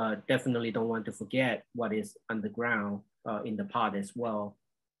 but definitely don't want to forget what is underground in the pot as well.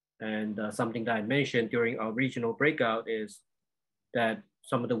 And something that I mentioned during our regional breakout is that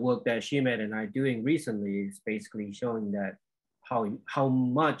some of the work that Shimet and I doing recently is basically showing that how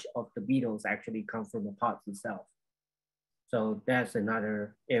much of the beetles actually come from the pots itself. So that's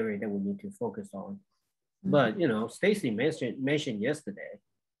another area that we need to focus on. But you know, Stacy mentioned yesterday,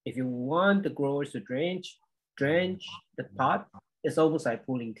 if you want the growers to drench the pot, it's almost like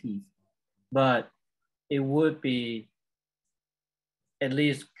pulling teeth. But it would be at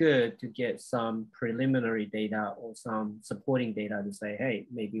least good to get some preliminary data or some supporting data to say, hey,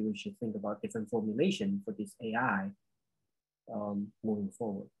 maybe we should think about different formulation for this AI moving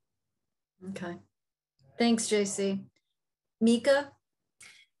forward. Okay, thanks, JC. Mika?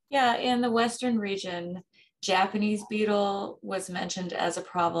 Yeah, in the Western region, Japanese beetle was mentioned as a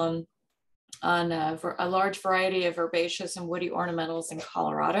problem on a large variety of herbaceous and woody ornamentals in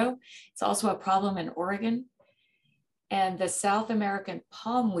Colorado. It's also a problem in Oregon. And the South American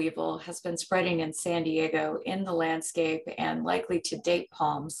palm weevil has been spreading in San Diego in the landscape and likely to date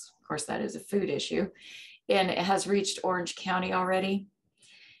palms. Of course, that is a food issue. And it has reached Orange County already.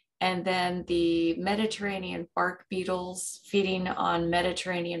 And then the Mediterranean bark beetles feeding on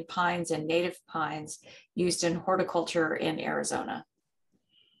Mediterranean pines and native pines used in horticulture in Arizona.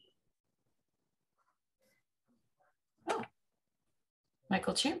 Oh,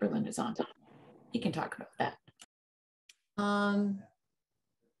 Michael Chamberlain is on. He can talk about that.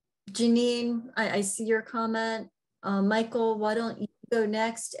 Janine, I see your comment. Michael, why don't you go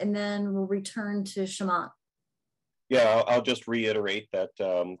next, and then we'll return to Shamat. Yeah, I'll just reiterate that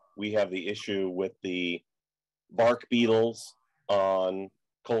we have the issue with the bark beetles on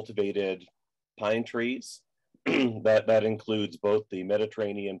cultivated pine trees. that includes both the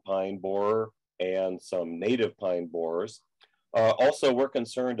Mediterranean pine borer and some native pine borers. Also, we're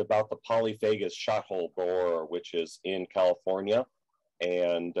concerned about the polyphagous shothole borer, which is in California,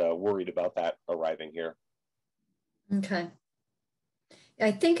 and worried about that arriving here. Okay.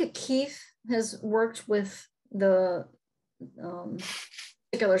 I think Keith has worked with the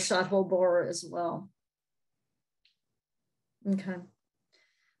particular shothole borer as well. Okay.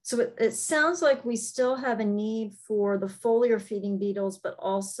 So it sounds like we still have a need for the foliar feeding beetles, but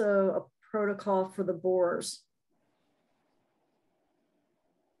also a protocol for the borers.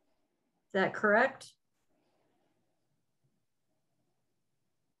 Is that correct?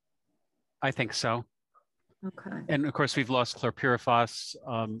 I think so. Okay. And of course, we've lost chlorpyrifos.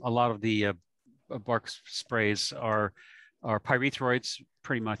 A lot of the bark sprays are pyrethroids,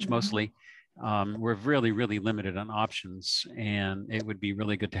 pretty much, mostly. We're really, really limited on options, and it would be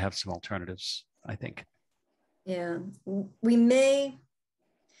really good to have some alternatives, I think. Yeah, we may,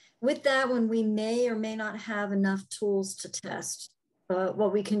 with that one, we may or may not have enough tools to test. But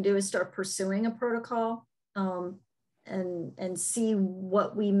what we can do is start pursuing a protocol and see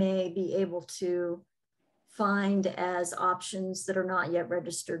what we may be able to find as options that are not yet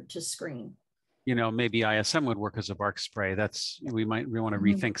registered to screen. You know, maybe ISM would work as a bark spray. We want to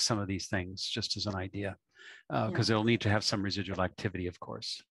rethink some of these things just as an idea, because it'll need to have some residual activity, of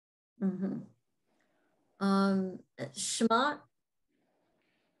course. Shamat?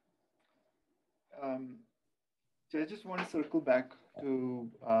 So I just want to circle back to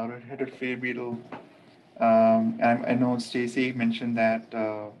red-headed fay beetle. I know Stacy mentioned that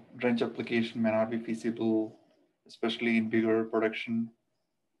drench application may not be feasible, especially in bigger production.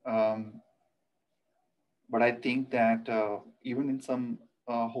 But I think that even in some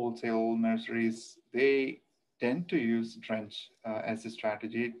wholesale nurseries, they tend to use drench as a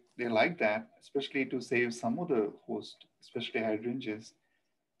strategy. They like that, especially to save some of the host, especially hydrangeas.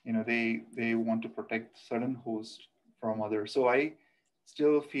 You know, they want to protect certain hosts from others. So I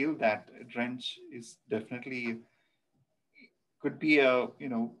still feel that drench is definitely, could be a, you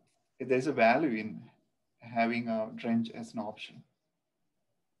know, there's a value in having a drench as an option.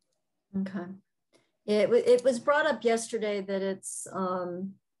 Okay. It was brought up yesterday that it's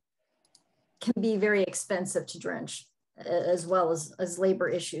can be very expensive to drench, as well as labor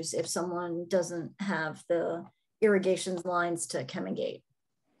issues if someone doesn't have the irrigation lines to chemigate.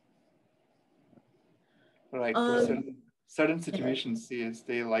 Right. For certain situations, yes,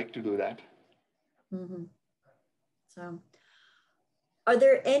 they like to do that. So, are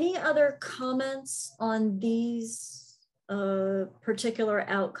there any other comments on these particular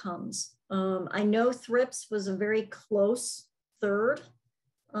outcomes? I know thrips was a very close third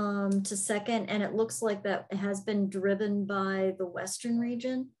to second, and it looks like that has been driven by the Western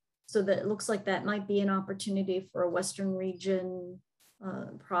region. So that it looks like that might be an opportunity for a Western region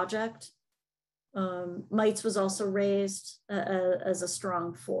project. Mites was also raised as a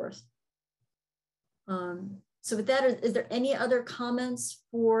strong fourth. So with that, is there any other comments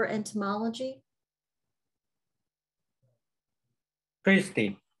for entomology?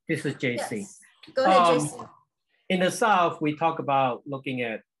 Christy, this is JC. Yes. Go ahead, JC. In the South, we talk about looking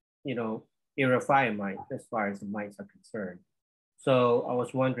at, you know, area fire mites as far as the mites are concerned. So I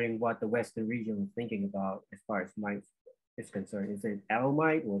was wondering what the Western region was thinking about as far as mites is concerned. Is it aloe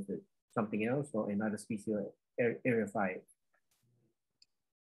mite, or is it something else, or another species of area fire?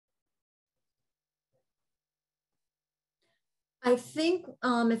 I think,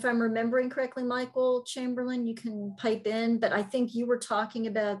 if I'm remembering correctly, Michael Chamberlain, you can pipe in, but I think you were talking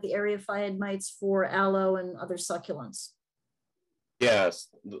about the area phyid mites for aloe and other succulents. Yes,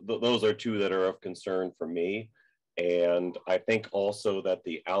 those are two that are of concern for me. And I think also that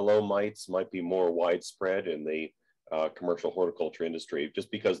the aloe mites might be more widespread in the commercial horticulture industry, just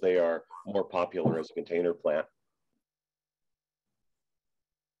because they are more popular as a container plant.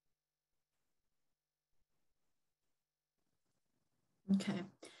 Okay.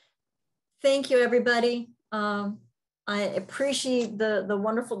 Thank you, everybody. I appreciate the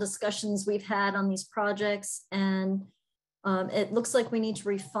wonderful discussions we've had on these projects, and it looks like we need to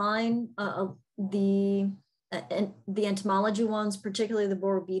refine the entomology ones, particularly the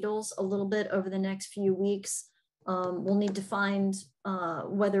borer beetles, a little bit over the next few weeks. We'll need to find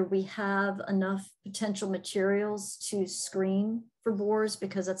whether we have enough potential materials to screen for borers,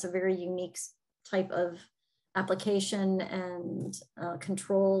 because that's a very unique type of application and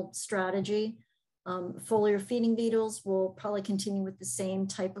control strategy. Foliar feeding beetles will probably continue with the same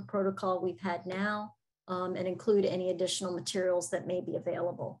type of protocol we've had now, and include any additional materials that may be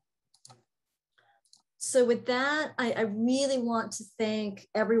available. So with that, I really want to thank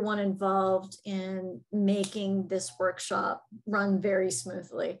everyone involved in making this workshop run very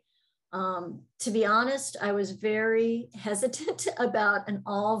smoothly. To be honest, I was very hesitant about an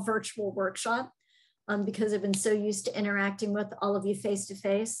all virtual workshop because I've been so used to interacting with all of you face to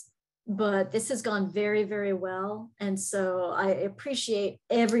face, but this has gone very, very well. And so I appreciate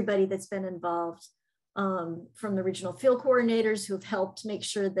everybody that's been involved. from the regional field coordinators who have helped make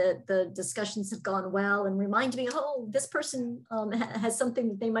sure that the discussions have gone well and remind me, oh, this person has something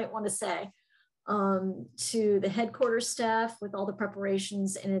that they might want to say, to the headquarters staff with all the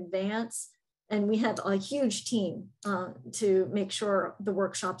preparations in advance. And we have a huge team to make sure the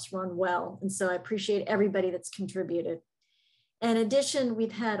workshops run well. And so I appreciate everybody that's contributed. In addition,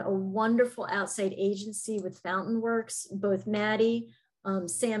 we've had a wonderful outside agency with Fountain Works, both Maddie,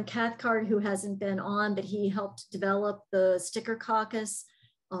 Sam Cathcart, who hasn't been on, but he helped develop the sticker caucus.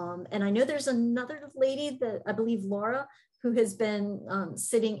 And I know there's another lady that I believe Laura, who has been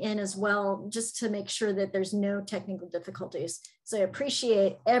sitting in as well, just to make sure that there's no technical difficulties. So I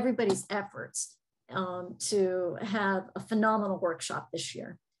appreciate everybody's efforts to have a phenomenal workshop this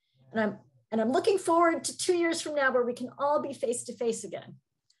year. And I'm looking forward to 2 years from now where we can all be face-to-face again.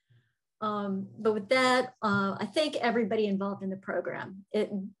 But with that, I thank everybody involved in the program.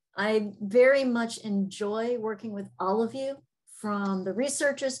 I very much enjoy working with all of you, from the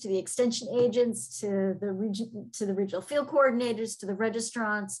researchers to the extension agents, to the regional field coordinators, to the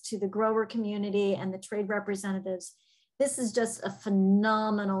registrants, to the grower community and the trade representatives. This is just a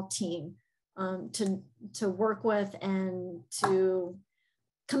phenomenal team to work with and to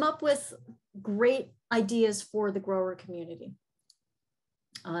come up with great ideas for the grower community.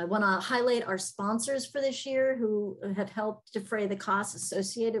 I want to highlight our sponsors for this year who have helped defray the costs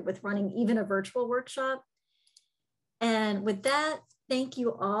associated with running even a virtual workshop. And with that, thank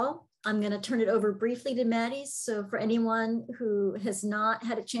you all. I'm going to turn it over briefly to Maddie. So for anyone who has not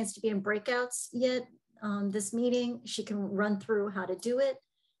had a chance to be in breakouts yet this meeting, she can run through how to do it.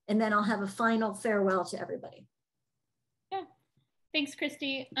 And then I'll have a final farewell to everybody. Yeah, thanks,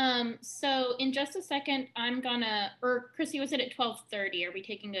 Christy. So in just a second, I'm gonna, or Christy, was it at 12:30? Are we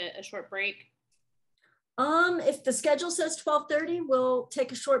taking a short break? If the schedule says 12:30, we'll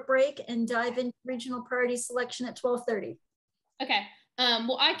take a short break and dive into regional priority selection at 12:30. Okay.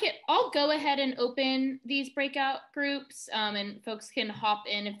 Well, I'll go ahead and open these breakout groups, and folks can hop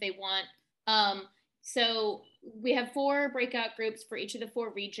in if they want. So we have 4 breakout groups for each of the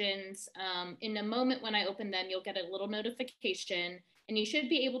 4 regions. In a moment when I open them, you'll get a little notification, and you should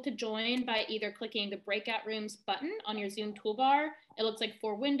be able to join by either clicking the breakout rooms button on your Zoom toolbar. It looks like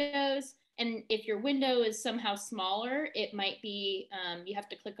 4 windows. And if your window is somehow smaller, it might be, you have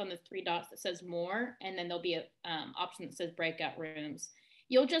to click on the 3 dots that says more, and then there'll be an option that says breakout rooms.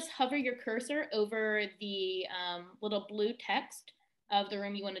 You'll just hover your cursor over the little blue text of the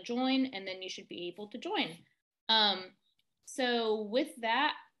room you want to join, and then you should be able to join. So with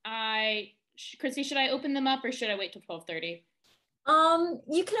that, Chrissy, should I open them up or should I wait till 12:30?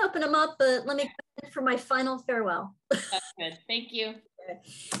 You can open them up, but let me go for my final farewell. That's good. Thank you.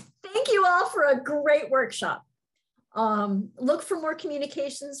 Thank you all for a great workshop. Look for more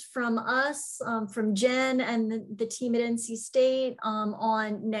communications from us, from Jen and the team at NC State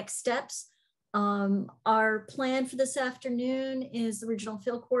on next steps. Our plan for this afternoon is the regional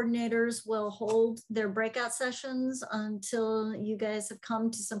field coordinators will hold their breakout sessions until you guys have come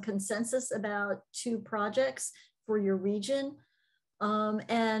to some consensus about 2 projects for your region.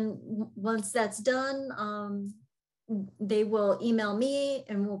 And once that's done, they will email me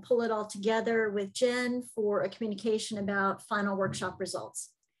and we'll pull it all together with Jen for a communication about final workshop results.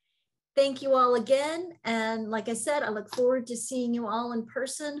 Thank you all again. And like I said, I look forward to seeing you all in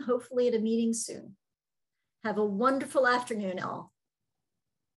person, hopefully at a meeting soon. Have a wonderful afternoon, all.